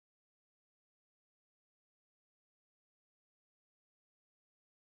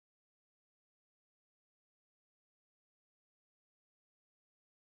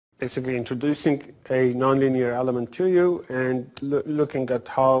basically introducing a nonlinear element to you and looking at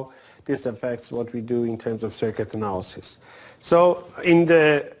how this affects what we do in terms of circuit analysis. So in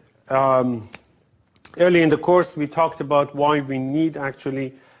the early in the course, we talked about why we need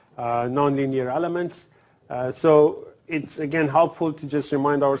actually nonlinear elements. So it's again helpful to just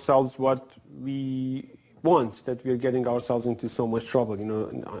remind ourselves what we want, that we're getting ourselves into so much trouble. You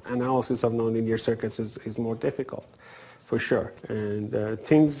know, analysis of nonlinear circuits is more difficult, for sure. And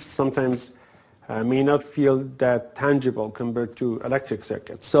things sometimes may not feel that tangible compared to electric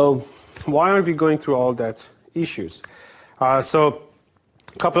circuits. So why are we going through all that issues? So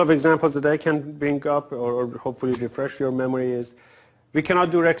a couple of examples that I can bring up or hopefully refresh your memory is we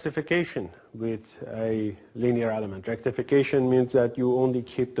cannot do rectification with a linear element. Rectification means that you only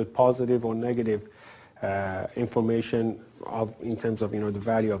keep the positive or negative information in terms of, you know, the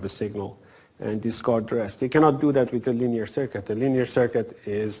value of a signal and discard the rest. You cannot do that with a linear circuit. A linear circuit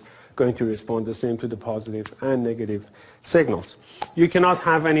is going to respond the same to the positive and negative signals. You cannot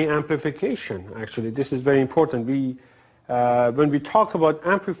have any amplification, actually. This is very important. When we talk about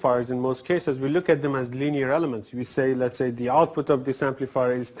amplifiers, in most cases, we look at them as linear elements. We say, let's say, the output of this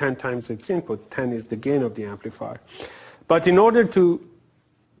amplifier is 10 times its input. 10 is the gain of the amplifier. But in order to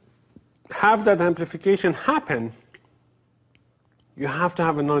have that amplification happen, you have to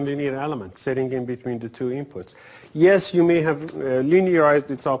have a nonlinear element sitting in between the two inputs. Yes, you may have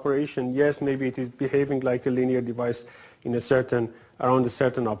linearized its operation. Yes, maybe it is behaving like a linear device in around a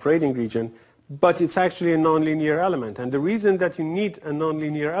certain operating region, but it's actually a nonlinear element. And the reason that you need a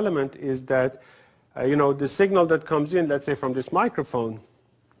nonlinear element is that you know, the signal that comes in, let's say from this microphone,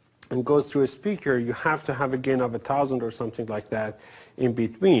 and goes through a speaker, you have to have a gain of 1,000 or something like that in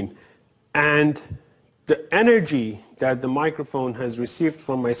between. And the energy that the microphone has received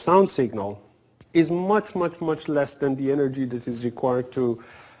from my sound signal is much, much, much less than the energy that is required to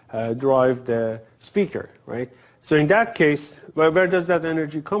drive the speaker, right? So in that case, where does that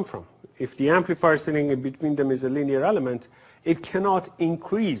energy come from? If the amplifier sitting in between them is a linear element, it cannot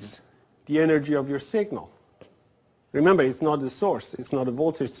increase the energy of your signal. Remember, it's not a source. It's not a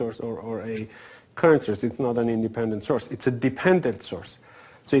voltage source or a current source. It's not an independent source. It's a dependent source.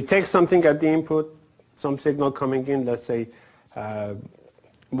 So it takes something at the input, some signal coming in, let's say 1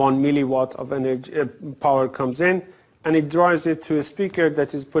 milliwatt of energy, power comes in, and it drives it to a speaker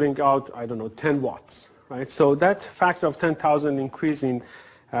that is putting out, I don't know, 10 watts, right? So that factor of 10,000 increase in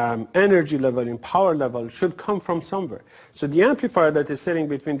energy level, in power level, should come from somewhere. So the amplifier that is sitting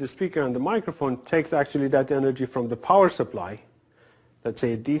between the speaker and the microphone takes actually that energy from the power supply, let's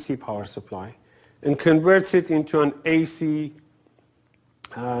say a DC power supply, and converts it into an AC,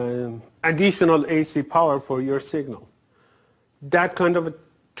 additional AC power for your signal. That kind of a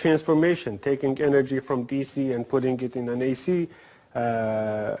transformation, taking energy from DC and putting it in an AC,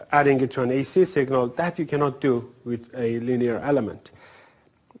 adding it to an AC signal, that you cannot do with a linear element.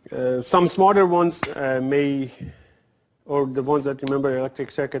 Some smarter ones or the ones that remember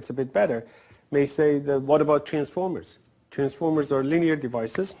electric circuits a bit better, may say that what about transformers? Transformers are linear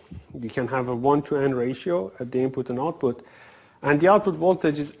devices. You can have a 1-to-n ratio at the input and output, and the output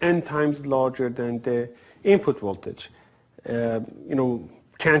voltage is n times larger than the input voltage. You know,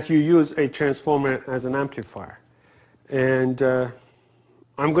 can't you use a transformer as an amplifier? And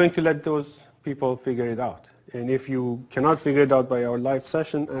I'm going to let those people figure it out. And if you cannot figure it out by our live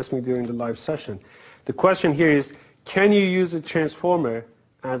session, ask me during the live session. The question here is, can you use a transformer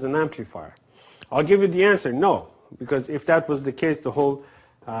as an amplifier? I'll give you the answer, no. Because if that was the case, the whole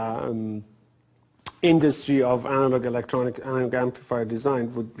industry of analog amplifier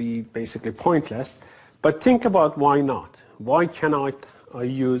design would be basically pointless. But think about why not. Why cannot I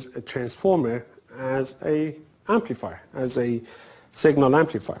use a transformer as an amplifier, as a signal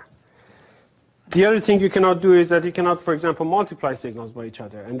amplifier? The other thing you cannot do is that you cannot, for example, multiply signals by each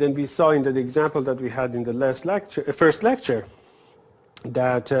other. And then we saw in the example that we had in the first lecture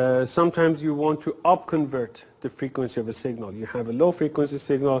that sometimes you want to up-convert the frequency of a signal. You have a low-frequency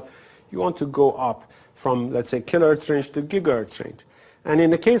signal. You want to go up from, let's say, kilohertz range to gigahertz range. And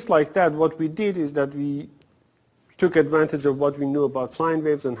in a case like that, what we did is that we took advantage of what we knew about sine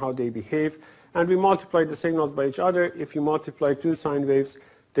waves and how they behave, and we multiplied the signals by each other. If you multiply two sine waves,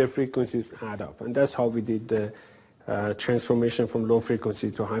 their frequencies add up. And that's how we did the transformation from low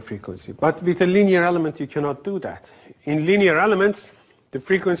frequency to high frequency. But with a linear element, you cannot do that. In linear elements, the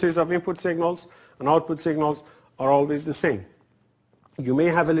frequencies of input signals and output signals are always the same. You may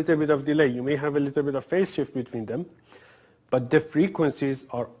have a little bit of delay, you may have a little bit of phase shift between them, but the frequencies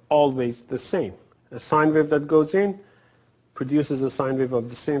are always the same. A sine wave that goes in produces a sine wave of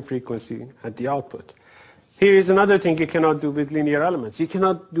the same frequency at the output. Here is another thing you cannot do with linear elements. You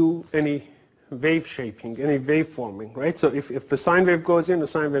cannot do any wave shaping, any wave forming, right? So if the sine wave goes in, the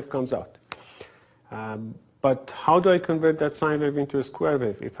sine wave comes out. But how do I convert that sine wave into a square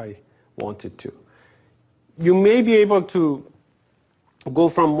wave if I wanted to? You may be able to go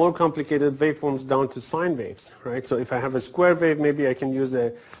from more complicated waveforms down to sine waves, right? So if I have a square wave, maybe I can use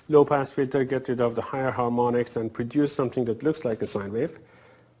a low-pass filter, get rid of the higher harmonics, and produce something that looks like a sine wave.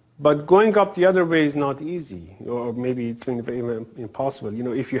 But going up the other way is not easy, or maybe it's even impossible. You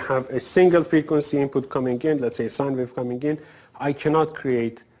know, if you have a single frequency input coming in, let's say a sine wave coming in, I cannot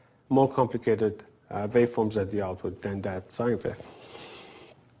create more complicated waveforms at the output than that sine wave.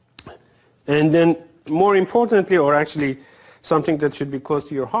 And then more importantly, or actually something that should be close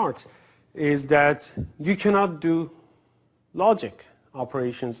to your heart, is that you cannot do logic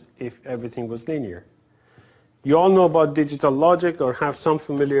operations if everything was linear. You all know about digital logic or have some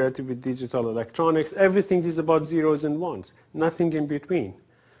familiarity with digital electronics. Everything is about zeros and ones, nothing in between.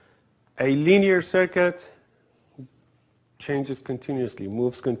 A linear circuit changes continuously,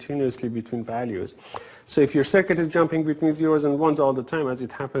 moves continuously between values. So if your circuit is jumping between zeros and ones all the time, as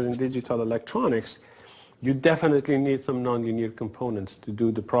it happens in digital electronics, you definitely need some nonlinear components to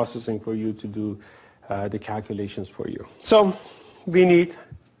do the processing for you, to do the calculations for you. So we need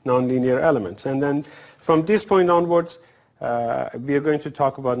nonlinear elements. And then from this point onwards, we are going to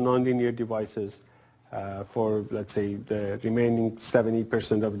talk about nonlinear devices for, let's say, the remaining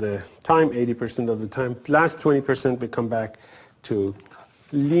 70% of the time, 80% of the time. Last 20% we come back to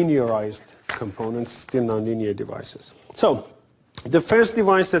linearized components, still nonlinear devices. So the first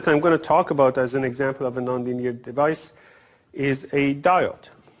device that I'm going to talk about as an example of a nonlinear device is a diode.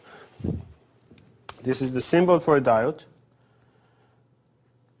 This is the symbol for a diode.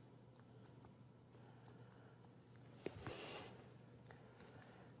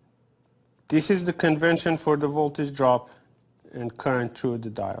 This is the convention for the voltage drop and current through the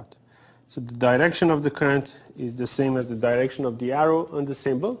diode. So the direction of the current is the same as the direction of the arrow on the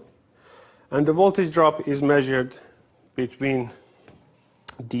symbol. And the voltage drop is measured between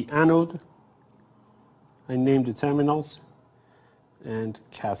the anode, I named the terminals, and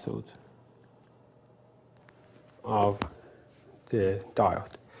cathode of the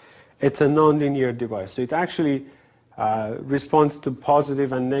diode. It's a nonlinear device. So it actually responds to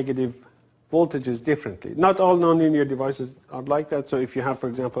positive and negative voltages differently. Not all nonlinear devices are like that. So if you have, for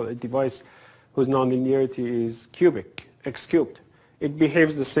example, a device whose nonlinearity is cubic, x cubed, it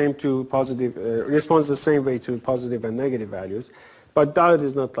behaves the same to positive, responds the same way to positive and negative values. But diode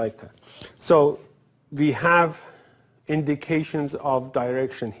is not like that. So we have indications of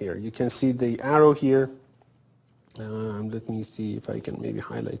direction here. You can see the arrow here. Let me see if I can maybe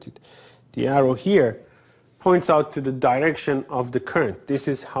highlight it. The arrow here points out to the direction of the current. This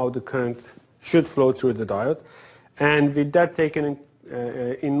is how the current should flow through the diode. And with that taken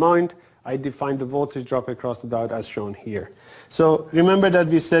in mind, I defined the voltage drop across the diode as shown here. So remember that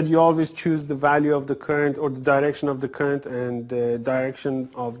we said you always choose the value of the current or the direction of the current and the direction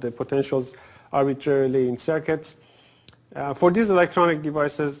of the potentials arbitrarily in circuits. For these electronic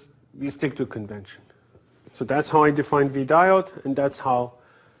devices, we stick to convention. So that's how I define V diode, and that's how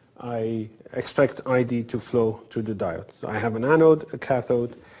I expect ID to flow through the diode. So I have an anode, a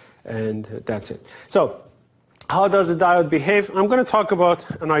cathode, and that's it. So how does a diode behave? I'm going to talk about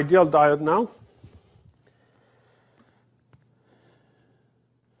an ideal diode now.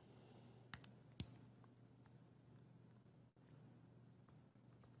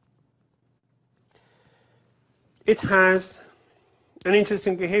 It has an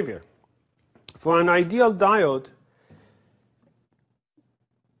interesting behavior. For an ideal diode,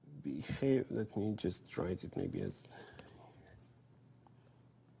 let me just write it maybe as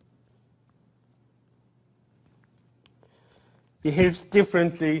behaves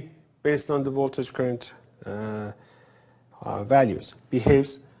differently based on the voltage current values.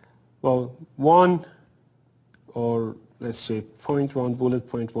 Behaves, well, 1 or let's say 0.1, bullet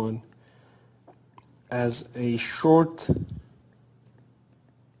 0.1 as a short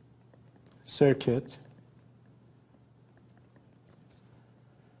circuit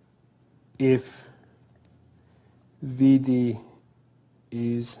if VD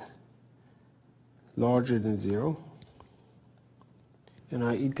is larger than 0.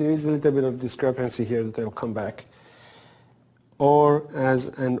 And there is a little bit of discrepancy here that I'll come back. Or as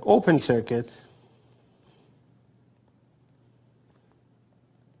an open circuit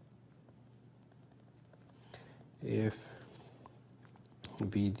if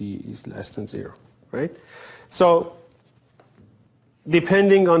VD is less than 0, right? So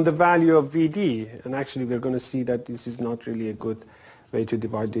depending on the value of VD, and actually we're going to see that this is not really a good way to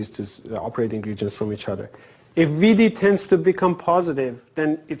divide these two operating regions from each other. If VD tends to become positive,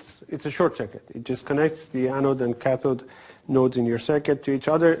 then it's a short circuit. It just connects the anode and cathode nodes in your circuit to each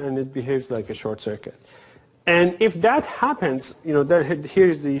other, and it behaves like a short circuit. And if that happens,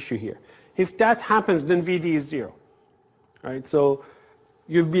 here's the issue here. If that happens, then VD is 0, right? So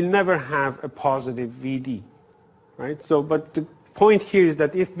you will never have a positive VD, right? So, but the point here is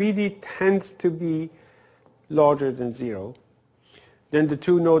that if VD tends to be larger than 0, then the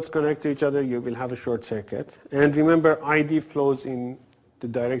two nodes connect to each other, you will have a short circuit. And remember, ID flows in the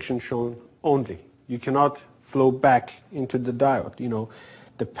direction shown only. You cannot flow back into the diode.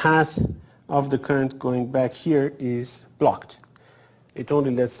 The path of the current going back here is blocked. It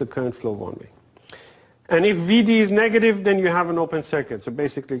only lets the current flow one way. And if VD is negative, then you have an open circuit. So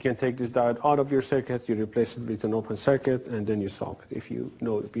basically, you can take this diode out of your circuit, you replace it with an open circuit, and then you solve it if you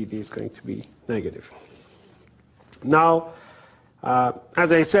know VD is going to be negative. Now,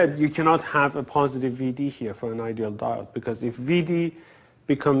 as I said, you cannot have a positive VD here for an ideal diode, because if VD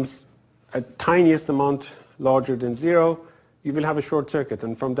becomes a tiniest amount larger than 0, you will have a short circuit,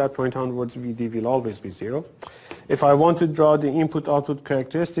 and from that point onwards, VD will always be 0. If I want to draw the input-output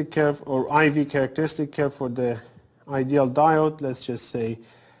characteristic curve or IV characteristic curve for the ideal diode, let's just say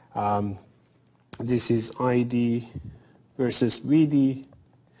this is ID versus VD.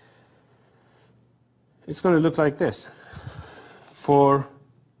 It's going to look like this. For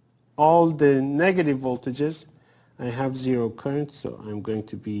all the negative voltages, I have 0 current, so I'm going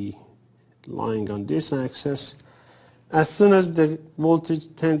to be lying on this axis. As soon as the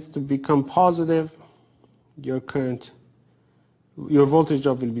voltage tends to become positive, your voltage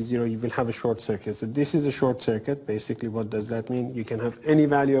drop will be 0. You will have a short circuit. So this is a short circuit. Basically, what does that mean? You can have any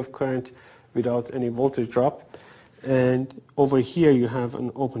value of current without any voltage drop. And over here, you have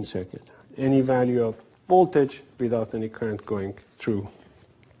an open circuit. Any value of voltage without any current going through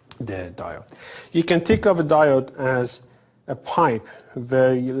the diode. You can think of a diode as a pipe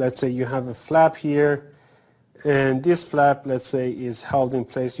where, let's say, you have a flap here, and this flap, let's say, is held in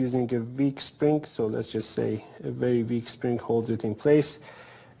place using a weak spring. So let's just say a very weak spring holds it in place.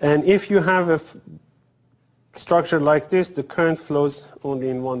 And if you have a structure like this, the current flows only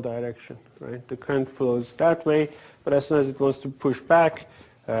in one direction, right? The current flows that way, but as soon as it wants to push back,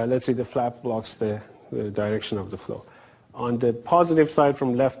 let's say the flap blocks the direction of the flow. On the positive side,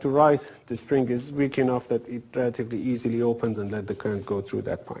 from left to right, the spring is weak enough that it relatively easily opens and let the current go through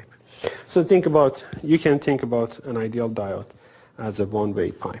that pipe. So you can think about an ideal diode as a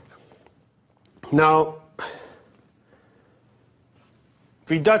one-way pipe. Now,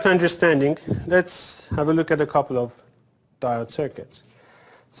 with that understanding, let's have a look at a couple of diode circuits.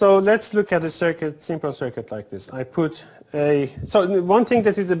 So let's look at a simple circuit like this. So one thing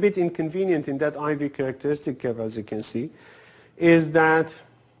that is a bit inconvenient in that IV characteristic curve, as you can see, is that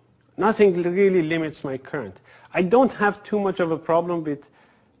nothing really limits my current. I don't have too much of a problem with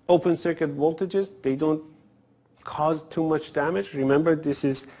open circuit voltages. They don't cause too much damage. Remember, this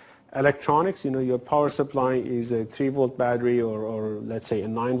is electronics. Your power supply is a 3-volt battery or let's say a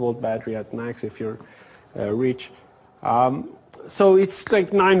 9-volt battery at max if you're rich. So it's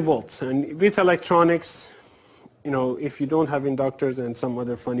like 9 volts. And with electronics, if you don't have inductors and some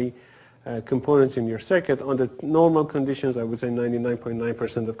other funny components in your circuit, under normal conditions, I would say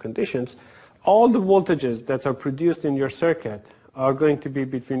 99.9% of conditions, all the voltages that are produced in your circuit are going to be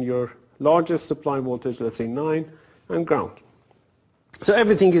between your largest supply voltage, let's say 9, and ground. So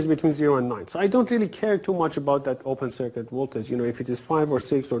everything is between 0 and 9. So I don't really care too much about that open circuit voltage. If it is 5 or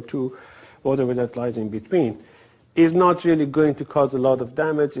 6 or 2, whatever that lies in between, is not really going to cause a lot of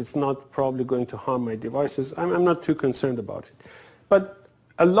damage. It's not probably going to harm my devices. I'm not too concerned about it. But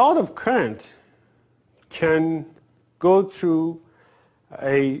a lot of current can go through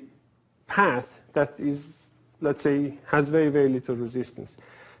a path that is, let's say, has very, very little resistance.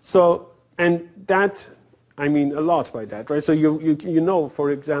 So, and that, I mean a lot by that, right? So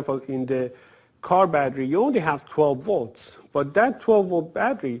for example, in the car battery, you only have 12 volts, but that 12-volt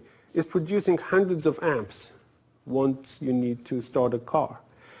battery is producing hundreds of amps once you need to start a car.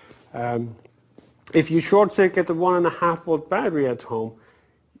 If you short circuit a 1.5-volt battery at home,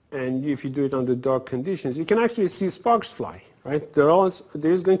 and if you do it under dark conditions, you can actually see sparks fly, right?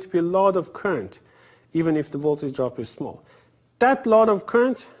 There's going to be a lot of current, even if the voltage drop is small. That lot of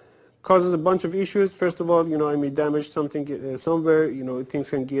current causes a bunch of issues. First of all, I may damage something somewhere, things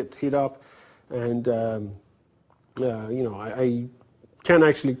can get heat up, and I can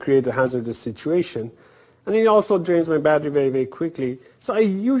actually create a hazardous situation. And it also drains my battery very, very quickly. So I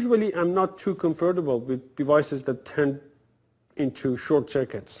usually am not too comfortable with devices that turn into short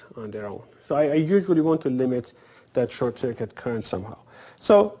circuits on their own. So I usually want to limit that short circuit current somehow.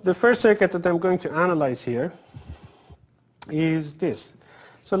 So the first circuit that I'm going to analyze here is this.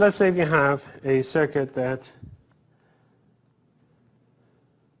 So let's say we have a circuit that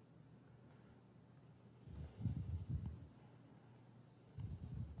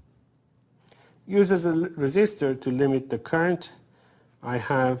uses a resistor to limit the current. I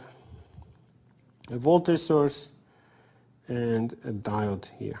have a voltage source and a diode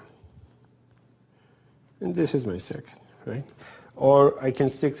here. And this is my circuit, right? Or I can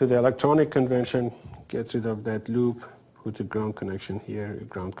stick to the electronic convention, get rid of that loop, put a ground connection here, a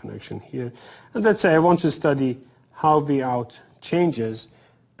ground connection here. And let's say I want to study how V out changes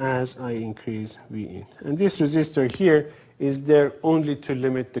as I increase V in. And this resistor here is there only to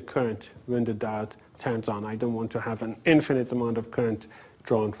limit the current when the diode turns on. I don't want to have an infinite amount of current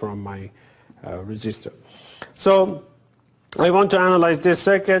drawn from my resistor. So I want to analyze this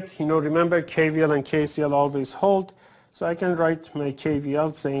circuit. Remember KVL and KCL always hold. So I can write my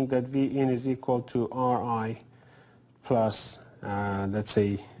KVL saying that V in is equal to Ri plus, let's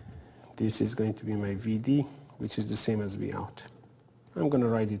say, this is going to be my VD, which is the same as V out. I'm going to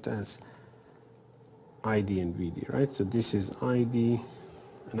write it as ID and VD, right? So this is ID,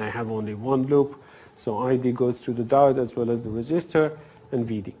 and I have only one loop. So ID goes through the diode as well as the resistor, and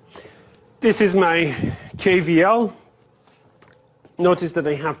VD. This is my KVL. Notice that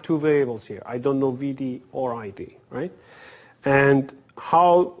I have two variables here. I don't know VD or ID, right? And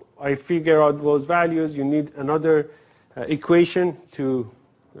how I figure out those values, you need another equation to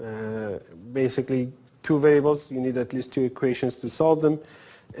basically two variables. You need at least two equations to solve them.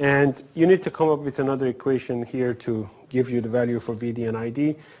 And you need to come up with another equation here to give you the value for VD and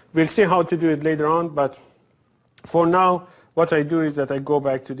ID. We'll see how to do it later on, but for now, what I do is that I go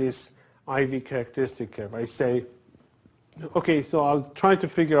back to this IV characteristic curve. I say, okay, so I'll try to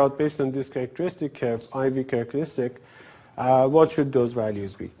figure out based on this characteristic curve, IV characteristic, what should those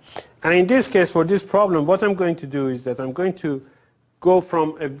values be. And in this case, for this problem, what I'm going to do is that I'm going to go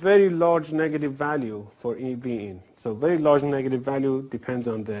from a very large negative value for EV in. So very large negative value depends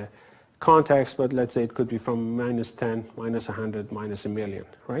on the context, but let's say it could be from -10, -100, -1,000,000,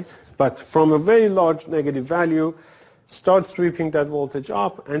 right? But from a very large negative value, start sweeping that voltage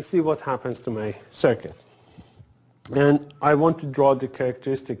up and see what happens to my circuit. And I want to draw the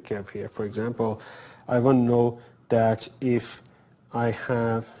characteristic curve here. For example, I want to know that if I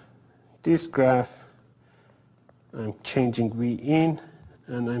have this graph, I'm changing V in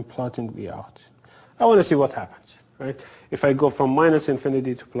and I'm plotting V out. I want to see what happens, right? If I go from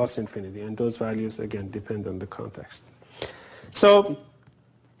 -infinity to +infinity, and those values again depend on the context. So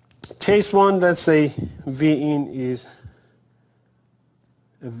case one, let's say V in is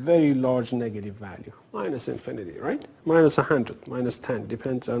a very large negative value, -infinity, right? -100, -10,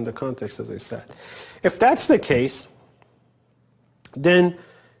 depends on the context, as I said. If that's the case, then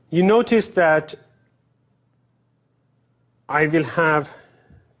you notice that I will have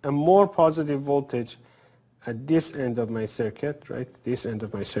a more positive voltage at this end of my circuit, right? This end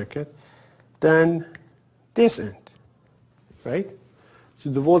of my circuit, than this end, right? So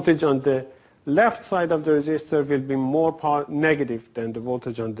the voltage on the left side of the resistor will be more negative than the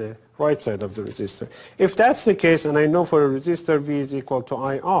voltage on the right side of the resistor. If that's the case, and I know for a resistor V is equal to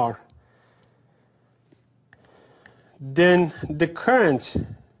IR, then the current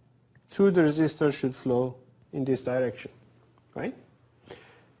through the resistor should flow in this direction, right?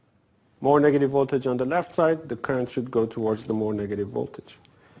 More negative voltage on the left side, the current should go towards the more negative voltage.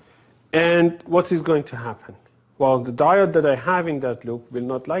 And what is going to happen? Well, the diode that I have in that loop will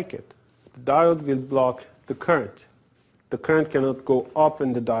not like it. The diode will block the current. The current cannot go up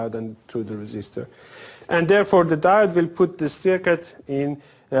in the diode and through the resistor. And therefore, the diode will put the circuit in,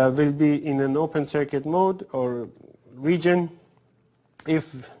 will be in an open circuit mode or region.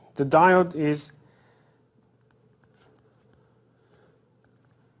 If the diode is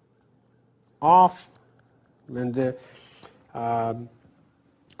off, when the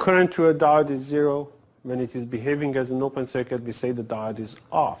current through a diode is 0, when it is behaving as an open circuit, we say the diode is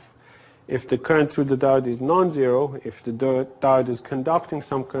off. If the current through the diode is non-zero, if the diode is conducting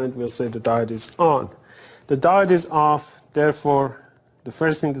some current, we'll say the diode is on. The diode is off, therefore, the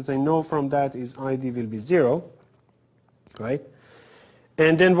first thing that I know from that is ID will be 0, right?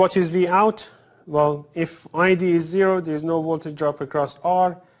 And then what is V out? Well, if ID is 0, there is no voltage drop across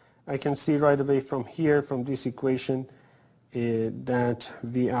R. I can see right away from here, from this equation, that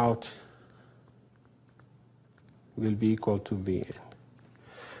V out will be equal to V in.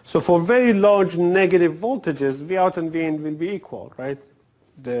 So for very large negative voltages, V out and V in will be equal, right?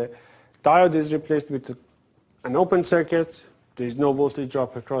 The diode is replaced with an open circuit. There is no voltage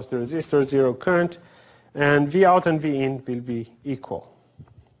drop across the resistor, 0 current. and V out and V in will be equal.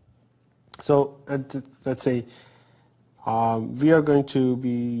 So let's say we are going to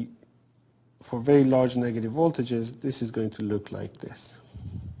be, for very large negative voltages, this is going to look like this.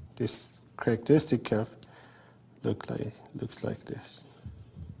 This characteristic curve looks like this.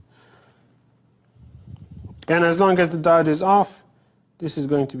 And as long as the diode is off, this is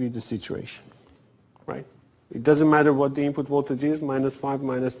going to be the situation, right? It doesn't matter what the input voltage is, -5,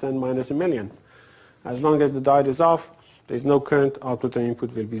 -10, -1 million. As long as the diode is off, there's no current, output and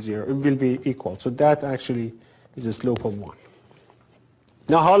input will be zero. It will be equal. So that actually is a slope of 1.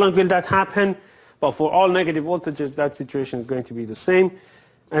 Now, how long will that happen? Well, for all negative voltages, that situation is going to be the same.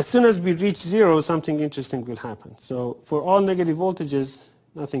 As soon as we reach 0, something interesting will happen. So for all negative voltages,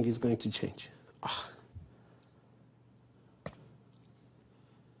 nothing is going to change.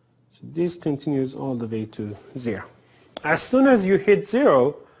 So this continues all the way to 0. As soon as you hit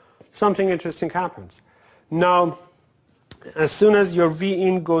 0, something interesting happens. Now, as soon as your V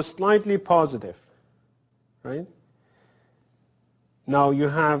in goes slightly positive, right? Now you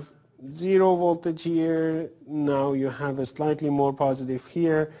have 0 voltage here, now you have a slightly more positive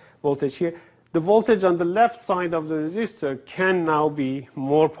here, voltage here. The voltage on the left side of the resistor can now be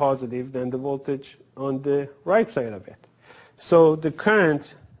more positive than the voltage on the right side of it. So the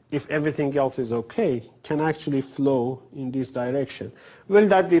current, if everything else is okay, can actually flow in this direction. Will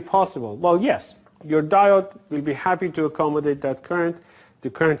that be possible? Well, yes. Your diode will be happy to accommodate that current. The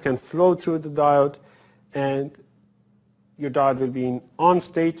current can flow through the diode, and your diode will be in on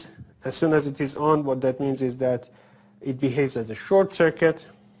state. As soon as it is on, what that means is that it behaves as a short circuit.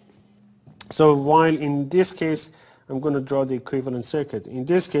 So while in this case, I'm going to draw the equivalent circuit. In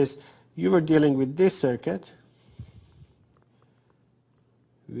this case, you were dealing with this circuit,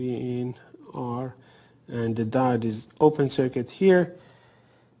 V in R, and the diode is open circuit here.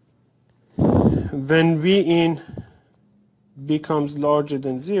 When V in becomes larger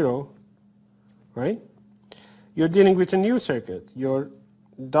than 0, right, you're dealing with a new circuit. Your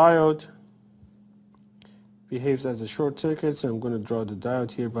diode behaves as a short circuit, so I'm going to draw the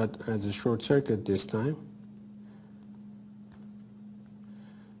diode here, but as a short circuit this time.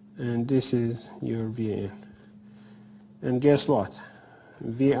 And this is your V in. And guess what?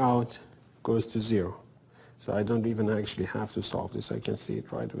 V out goes to 0. So I don't even actually have to solve this. I can see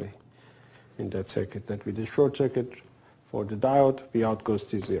it right away in that circuit, that with the short circuit for the diode, V out goes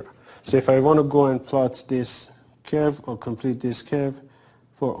to 0. So if I want to go and plot this curve or complete this curve,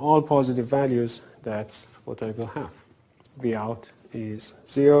 for all positive values, that's what I will have. V out is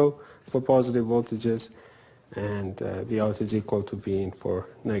 0 for positive voltages, and V out is equal to V in for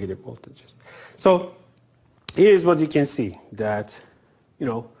negative voltages. So here's what you can see, that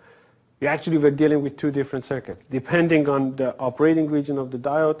we actually were dealing with two different circuits. Depending on the operating region of the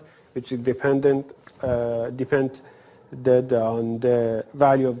diode, which is dependent on the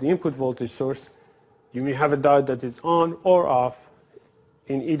value of the input voltage source, you may have a diode that is on or off.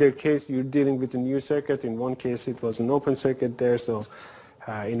 In either case, you're dealing with a new circuit. In one case, it was an open circuit there, so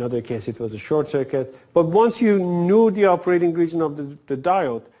in other case, it was a short circuit. But once you knew the operating region of the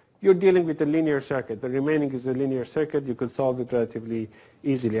diode, you're dealing with a linear circuit. The remaining is a linear circuit. You could solve it relatively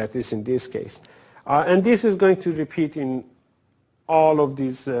easily, at least in this case. And this is going to repeat in all of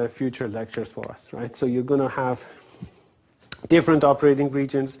these future lectures for us, right? So you're going to have different operating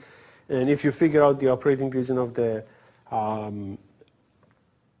regions, and if you figure out the operating region of the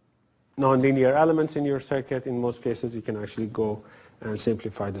nonlinear elements in your circuit, in most cases you can actually go and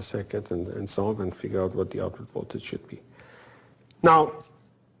simplify the circuit and solve and figure out what the output voltage should be. Now,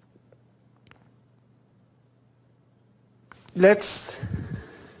 let's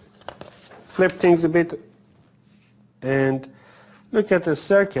flip things a bit and look at the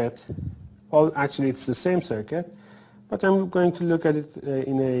circuit. Well, actually it's the same circuit, but I'm going to look at it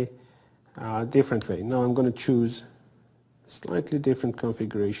in a different way. Now I'm going to choose a slightly different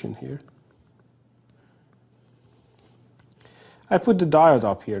configuration here. I put the diode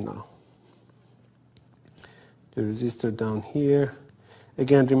up here now. The resistor down here.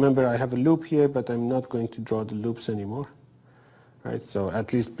 Again, remember I have a loop here, but I'm not going to draw the loops anymore. Right, so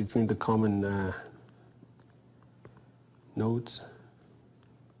at least between the common nodes.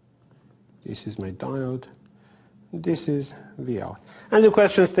 This is my diode. This is V out. And the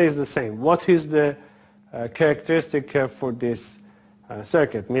question stays the same. What is the characteristic curve for this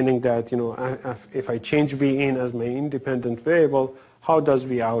circuit? Meaning that, if I change V in as my independent variable, how does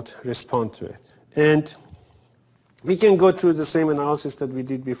V out respond to it? And we can go through the same analysis that we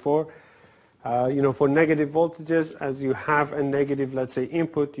did before. For negative voltages, as you have a negative, let's say,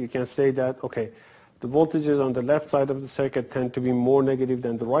 input, you can say that, okay, the voltages on the left side of the circuit tend to be more negative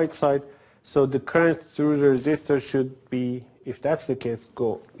than the right side. So the current through the resistor should be, if that's the case,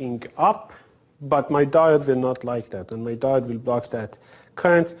 going up, but my diode will not like that, and my diode will block that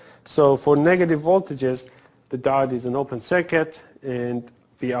current. So for negative voltages, the diode is an open circuit, and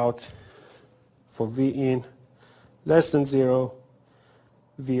V out for V in less than 0,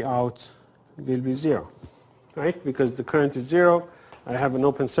 V out will be 0, right? Because the current is 0, I have an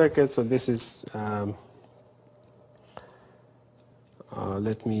open circuit, so this is,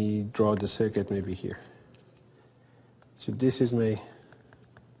 let me draw the circuit maybe here. So this is my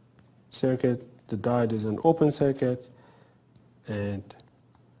circuit, the diode is an open circuit, and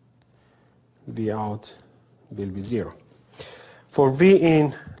V out will be 0. For V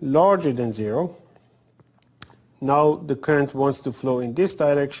in larger than 0, now the current wants to flow in this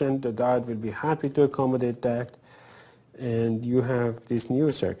direction, the diode will be happy to accommodate that, and you have this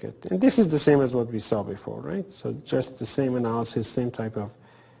new circuit. And this is the same as what we saw before, right? So just the same analysis, same type of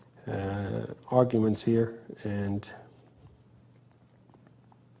arguments here, and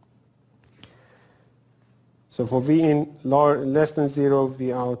so for V in less than 0,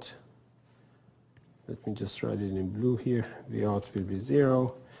 V out, let me just write it in blue here, V out will be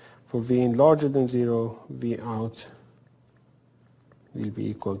 0. For V in larger than 0, V out will be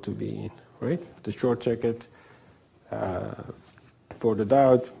equal to V in, right? The short circuit for the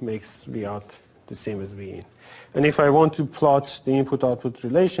diode makes V out the same as V in. And if I want to plot the input-output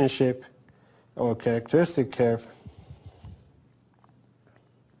relationship or characteristic curve,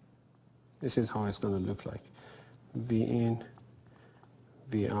 this is how it's going to look like. V in,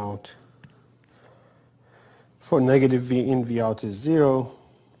 V out. For negative V in, V out is 0.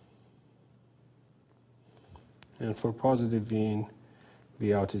 And for positive V in,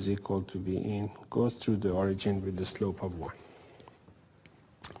 V out is equal to V in, goes through the origin with the slope of 1.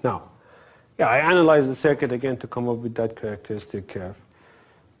 Now, yeah, I analyzed the circuit again to come up with that characteristic curve.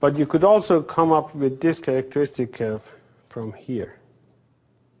 But you could also come up with this characteristic curve from here,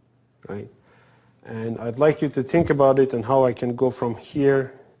 right? And I'd like you to think about it and how I can go from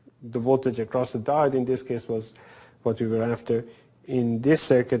here, the voltage across the diode in this case was what we were after. In this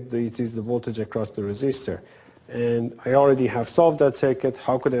circuit, it is the voltage across the resistor. And I already have solved that circuit.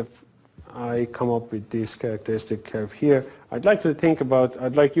 How could I come up with this characteristic curve here? I'd like you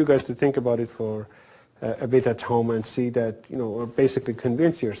guys to think about it for a bit at home and see that, or basically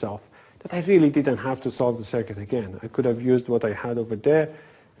convince yourself that I really didn't have to solve the circuit again. I could have used what I had over there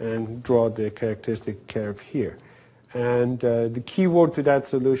and draw the characteristic curve here. And the key word to that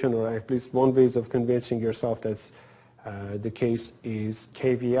solution, or at least one way of convincing yourself that's the case, is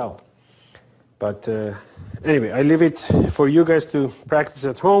KVL. But anyway, I leave it for you guys to practice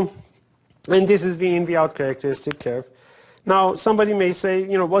at home. And this is V in, V out characteristic curve. Now, somebody may say,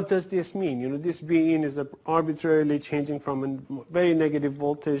 what does this mean? This V in is arbitrarily changing from a very negative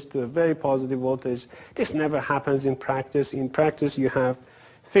voltage to a very positive voltage. This never happens in practice. In practice, you have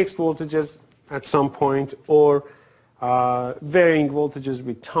fixed voltages at some point or varying voltages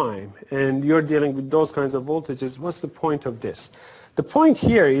with time. And you're dealing with those kinds of voltages. What's the point of this? The point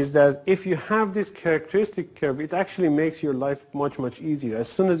here is that if you have this characteristic curve, it actually makes your life much, much easier. As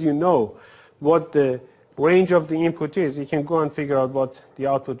soon as you know what the range of the input is, you can go and figure out what the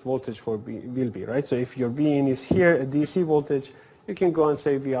output voltage will be, right? So if your V in is here, a DC voltage, you can go and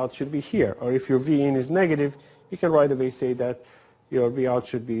say V out should be here. Or if your V in is negative, you can right away say that your V out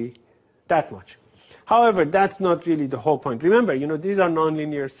should be that much. However, that's not really the whole point. Remember, these are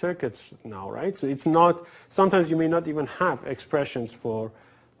nonlinear circuits now, right? So it's not, sometimes you may not even have expressions for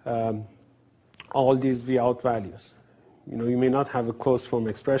all these V out values. You may not have a closed form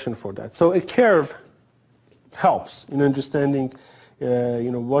expression for that. So a curve helps in understanding,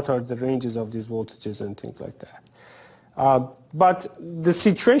 what are the ranges of these voltages and things like that. But the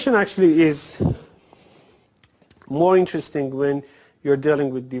situation actually is more interesting when you're dealing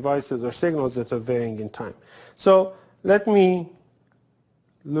with devices or signals that are varying in time. So let me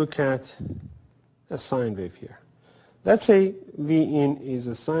look at a sine wave here. Let's say V in is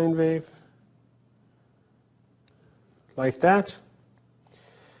a sine wave like that.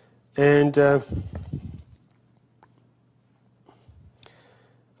 And let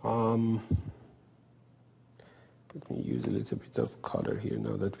me use a little bit of color here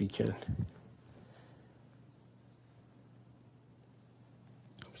now that we can.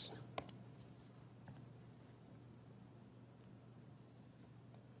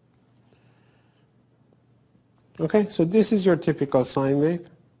 Okay, so this is your typical sine wave,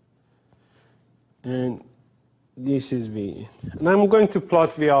 and this is V in. And I'm going to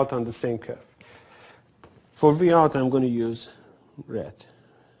plot V out on the same curve. For V out, I'm going to use red.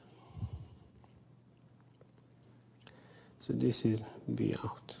 So this is V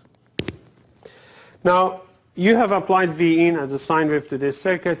out. Now, you have applied V in as a sine wave to this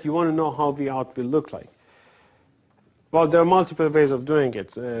circuit. You want to know how V out will look like. Well, there are multiple ways of doing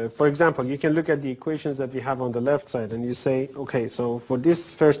it. For example, you can look at the equations that we have on the left side and you say, okay, so for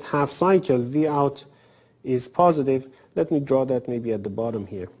this first half cycle, V out is positive. Let me draw that maybe at the bottom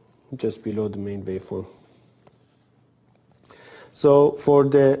here, just below the main waveform. So for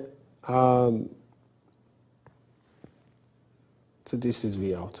the, so this is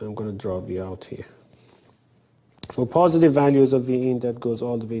V out. I'm going to draw V out here. For positive values of V in, that goes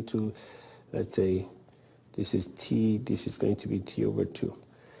all the way to, let's say, this is T, this is going to be T over 2.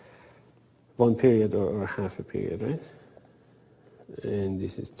 1 period or half a period, right? And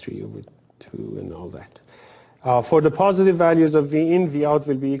this is 3 over 2 and all that. For the positive values of V in, V out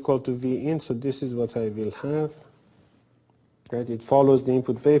will be equal to V in, so this is what I will have. Right? It follows the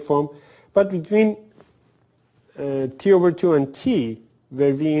input waveform. But between T over 2 and T,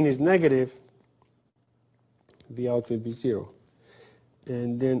 where V in is negative, V out will be 0.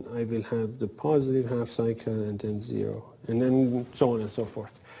 And then I will have the positive half cycle and then 0. And then so on and so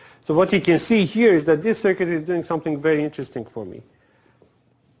forth. So what you can see here is that this circuit is doing something very interesting for me.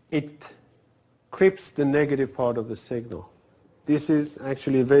 It clips the negative part of the signal. This is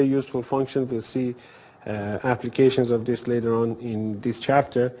actually a very useful function. We'll see applications of this later on in this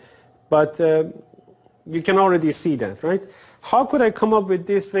chapter. But you can already see that, right? How could I come up with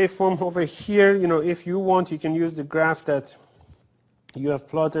this waveform over here? You know, if you want, you can use the graph that you have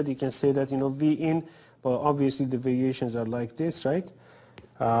plotted. You can say that, you know, V in, well, obviously the variations are like this, right?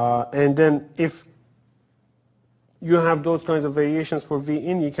 And then if you have those kinds of variations for V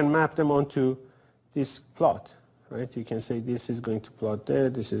in, you can map them onto this plot, right? You can say this is going to plot there,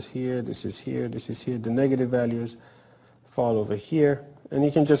 this is here, this is here, this is here. The negative values fall over here. And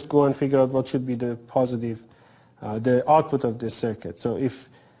you can just go and figure out what should be the positive, the output of this circuit. So if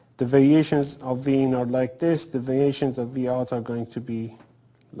the variations of V in are like this, the variations of V out are going to be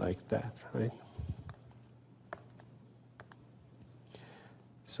like that, right?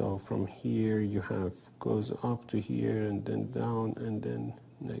 So from here you have goes up to here and then down and then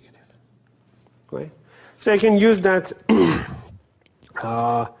negative. Right? So I can use that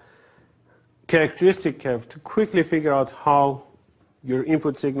characteristic curve to quickly figure out how your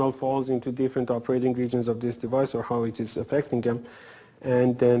input signal falls into different operating regions of this device or how it is affecting them,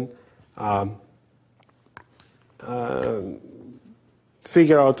 and then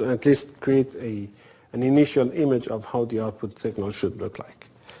figure out, at least create an initial image of how the output signal should look like.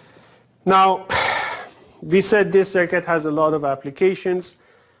 Now, we said this circuit has a lot of applications.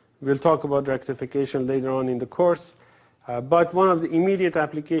 We'll talk about rectification later on in the course. But one of the immediate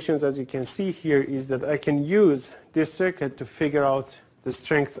applications, as you can see here, is that I can use this circuit to figure out the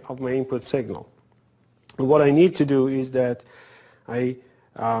strength of my input signal. And what I need to do is that I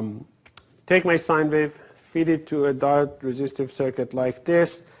take my sine wave, feed it to a diode resistive circuit like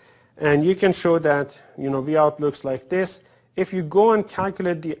this, and you can show that, you know, V out looks like this. If you go and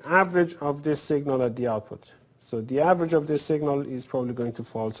calculate the average of this signal at the output, so the average of this signal is probably going to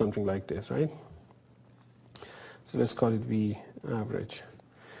fall something like this, right? So let's call it V average.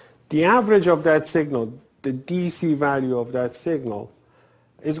 The average of that signal, the DC value of that signal,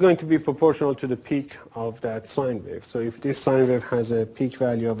 is going to be proportional to the peak of that sine wave. So if this sine wave has a peak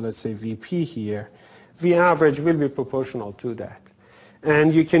value of, let's say, Vp here, V average will be proportional to that.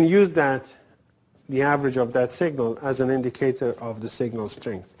 And you can use that, the average of that signal, as an indicator of the signal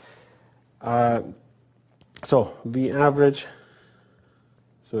strength. So V average,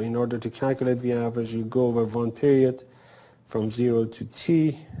 so in order to calculate V average, you go over one period from 0 to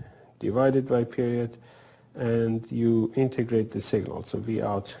T, divided by period, and you integrate the signal, so V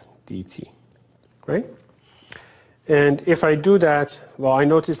out dt, right? And if I do that, well, I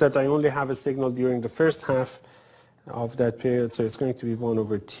notice that I only have a signal during the first half of that period, so it's going to be 1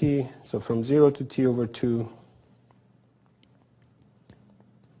 over T. So from 0 to T over 2,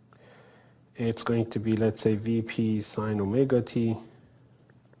 it's going to be, let's say, Vp sine omega t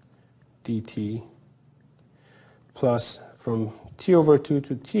dt, plus from T over 2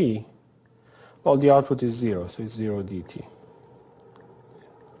 to T, well, the output is 0, so it's 0 dt,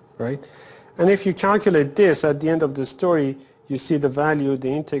 right? And if you calculate this at the end of the story, you see the value, the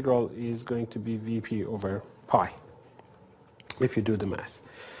integral is going to be Vp over pi, if you do the math.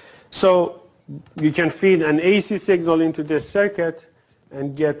 So you can feed an AC signal into this circuit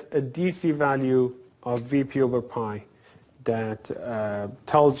and get a DC value of Vp over pi that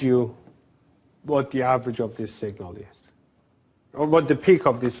tells you what the average of this signal is, or what the peak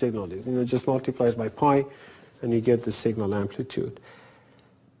of this signal is. You know, just multiply it by pi and you get the signal amplitude.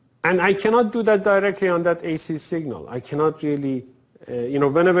 And I cannot do that directly on that AC signal. I cannot really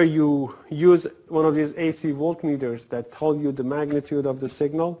whenever you use one of these AC voltmeters that tell you the magnitude of the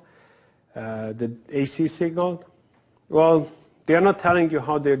signal, the AC signal, well, they are not telling you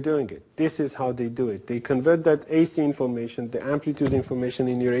how they're doing it. This is how they do it. They convert that AC information, the amplitude information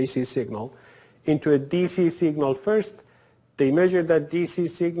in your AC signal, into a DC signal first. They measure that DC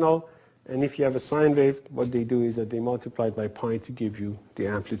signal, and if you have a sine wave, what they do is that they multiply it by pi to give you the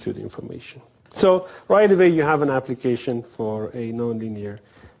amplitude information. So right away you have an application for a nonlinear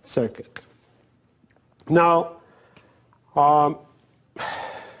circuit. Now,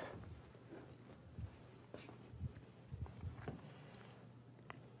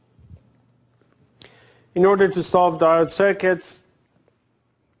 in order to solve diode circuits,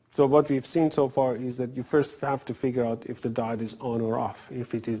 so what we've seen so far is that you first have to figure out if the diode is on or off,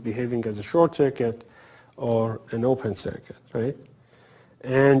 if it is behaving as a short circuit or an open circuit, right?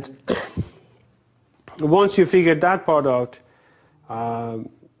 And once you figure that part out,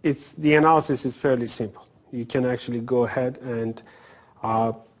 the analysis is fairly simple. You can actually go ahead and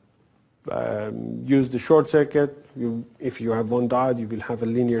use the short circuit. If you have one diode, you will have a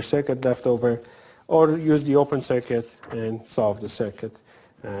linear circuit left over, or use the open circuit and solve the circuit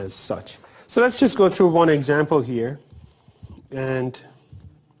as such. So let's just go through one example here and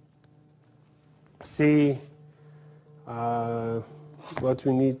see what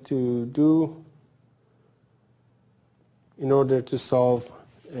we need to do in order to solve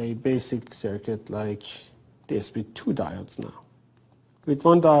a basic circuit like this with two diodes now. With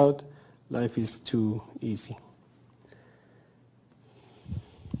one diode, life is too easy.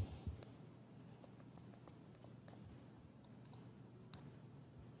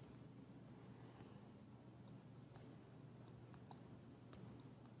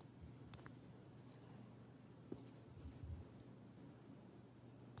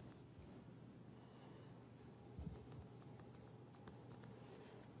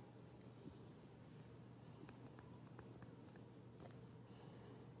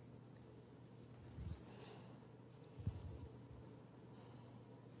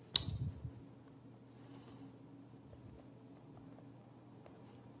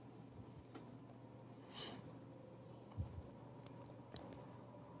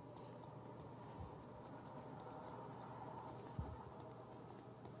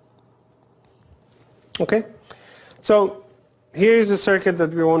 Okay, so here is a circuit that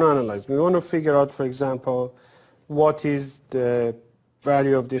we want to analyze. We want to figure out, for example, what is the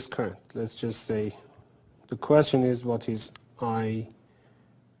value of this current. Let's just say the question is what is I,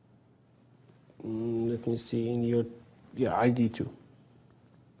 let me see, in your, yeah, ID2.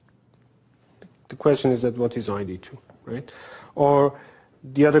 The question is that what is ID2, right? Or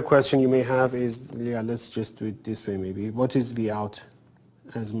the other question you may have is, yeah, let's just do it this way maybe. What is V out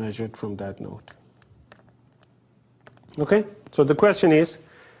as measured from that node? Okay, so the question is,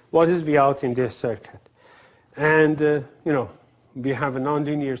 what is V out in this circuit? And, we have a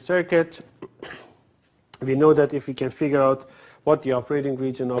nonlinear circuit. We know that if we can figure out what the operating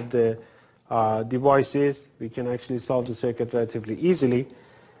region of the device is, we can actually solve the circuit relatively easily.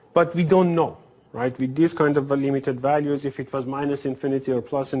 But we don't know, right? With these kind of limited values, if it was minus infinity or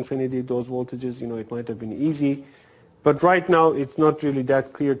plus infinity, those voltages, it might have been easy. But right now, it's not really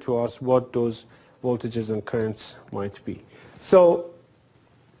that clear to us what those voltages and currents might be. So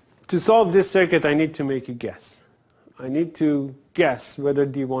to solve this circuit, I need to make a guess. I need to guess whether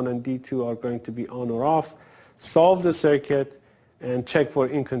D1 and D2 are going to be on or off, solve the circuit, and check for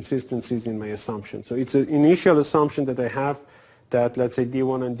inconsistencies in my assumption. So it's an initial assumption that I have that, let's say,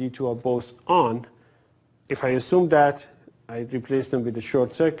 D1 and D2 are both on. If I assume that, I replace them with a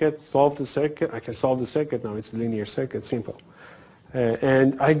short circuit, solve the circuit. I can solve the circuit now. It's a linear circuit, simple.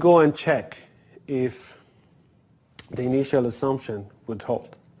 And I go and check if the initial assumption would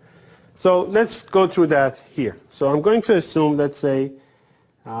hold. So let's go through that here. So I'm going to assume, let's say,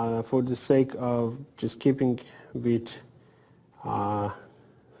 for the sake of just keeping with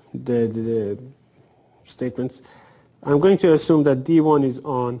the statements, I'm going to assume that D1 is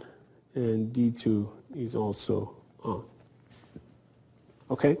on and D2 is also on.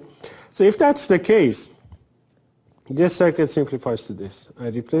 Okay? So if that's the case, this circuit simplifies to this. I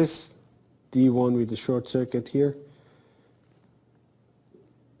replace D1 with the short circuit here,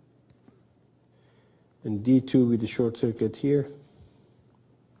 and D2 with the short circuit here.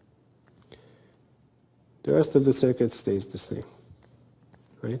 The rest of the circuit stays the same,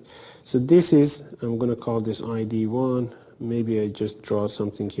 right? So this is, I'm going to call this ID1. Maybe I just draw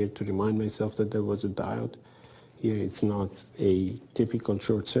something here to remind myself that there was a diode. Here it's not a typical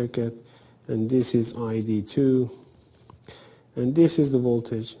short circuit. And this is ID2. And this is the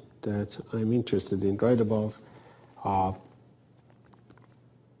voltage that I'm interested in, right above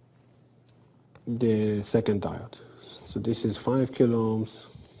the second diode. So this is 5 kilo ohms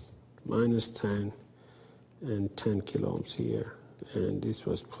minus 10 and 10 kilo ohms here, and this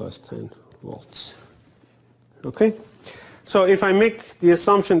was plus 10 volts. Okay, so if I make the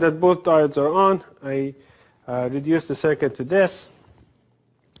assumption that both diodes are on, I reduce the circuit to this.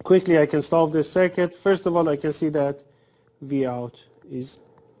 Quickly I can solve this circuit. First of all, I can see that V out is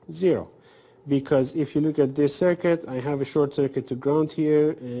 0, because if you look at this circuit, I have a short circuit to ground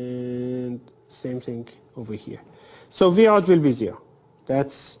here and same thing over here. So V out will be 0.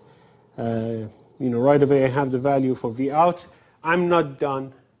 That's right away I have the value for V out. I'm not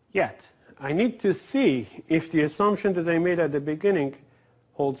done yet. I need to see if the assumption that I made at the beginning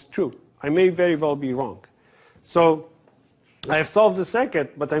holds true. I may very well be wrong. So I have solved the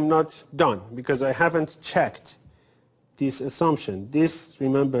circuit, but I'm not done because I haven't checked this assumption. This,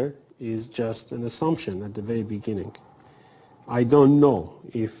 remember, is just an assumption at the very beginning. I don't know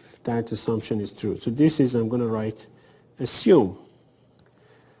if that assumption is true. So this is, I'm going to write, assume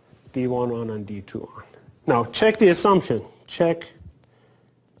D1 on and D2 on. Now check the assumption. Check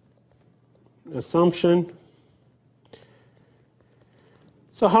assumption.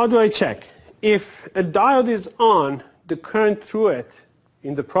 So how do I check? If a diode is on, the current through it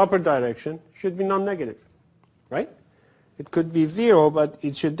in the proper direction should be non-negative, right? It could be 0, but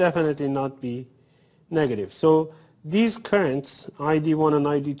it should definitely not be negative. So these currents, ID1 and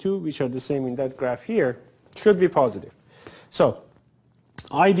ID2, which are the same in that graph here, should be positive. So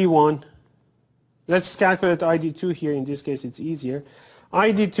ID1, let's calculate ID2 here. In this case, it's easier.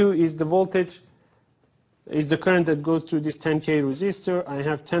 ID2 is the voltage, is the current that goes through this 10K resistor. I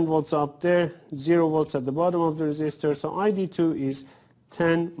have 10 volts up there, 0 volts at the bottom of the resistor. So ID2 is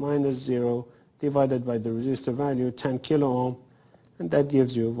 10 minus 0 divided by the resistor value, 10 kilo ohm, and that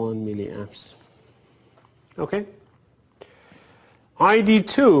gives you 1 milliamps. Okay?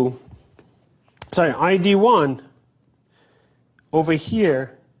 ID1, over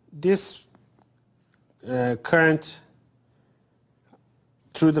here, this current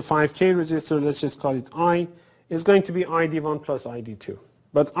through the 5K resistor, let's just call it I, is going to be ID1 plus ID2.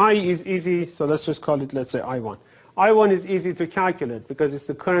 But I is easy, so let's just call it, let's say, I1. I1 is easy to calculate because it's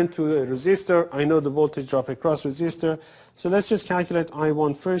the current to a resistor. I know the voltage drop across resistor. So let's just calculate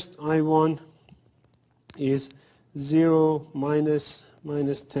I1 first. I1 is 0 minus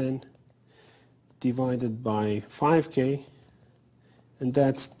 10 divided by 5K, and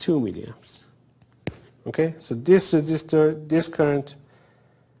that's 2 milliamps. Okay, so this resistor, this current,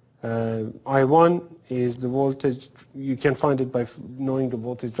 I1 is the voltage. You can find it by knowing the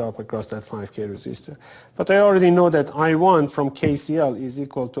voltage drop across that 5K resistor. But I already know that I1 from KCL is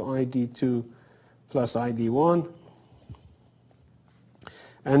equal to ID2 plus ID1.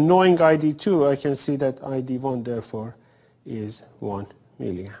 And knowing ID2, I can see that ID1 therefore is 1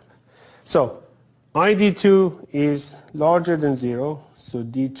 milliamp. So ID2 is larger than 0, so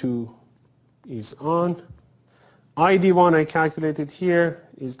D2 is on. ID1 I calculated here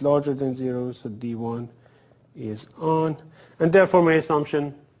is larger than 0, so D1 is on. And therefore my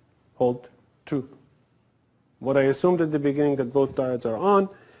assumption holds true. What I assumed at the beginning, that both diodes are on,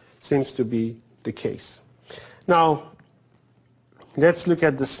 seems to be the case. Now, let's look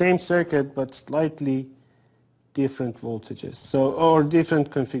at the same circuit but slightly different voltages, or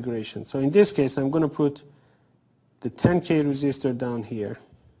different configuration. So in this case, I'm going to put the 10K resistor down here,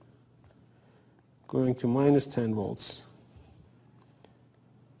 going to minus 10 volts.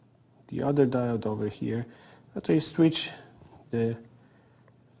 The other diode over here. But I switch the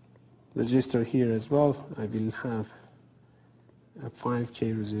resistor here as well. I will have a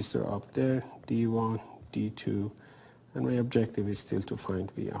 5K resistor up there, D1, D2, and my objective is still to find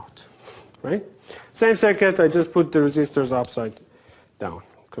V out. Right? Same circuit, I just put the resistors upside down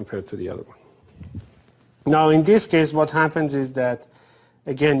compared to the other one. Now in this case, what happens is that,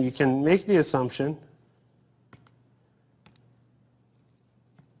 again, you can make the assumption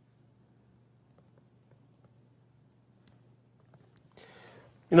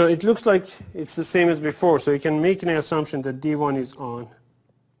it looks like it's the same as before, so you can make an assumption that D1 is on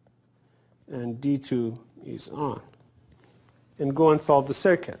and D2 is on, and go and solve the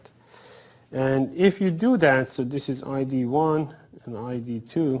circuit. And if you do that, so this is ID1 and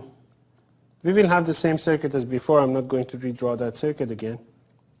ID2, we will have the same circuit as before. I'm not going to redraw that circuit again.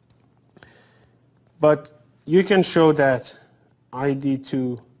 But you can show that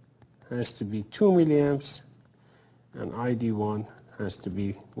ID2 has to be 2 milliamps and ID1 has to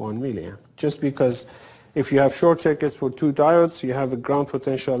be 1 milliamp. Just because if you have short circuits for two diodes, you have a ground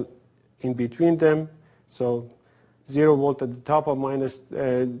potential in between them. So 0 volt at the top of minus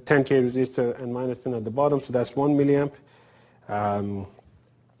 10K resistor and minus 10 at the bottom, so that's 1 milliamp.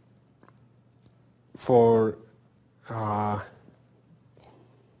 for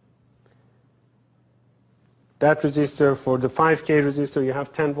that resistor, for the 5K resistor, you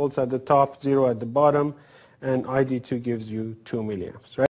have 10 volts at the top, 0 at the bottom, and ID2 gives you 2 milliamps, right?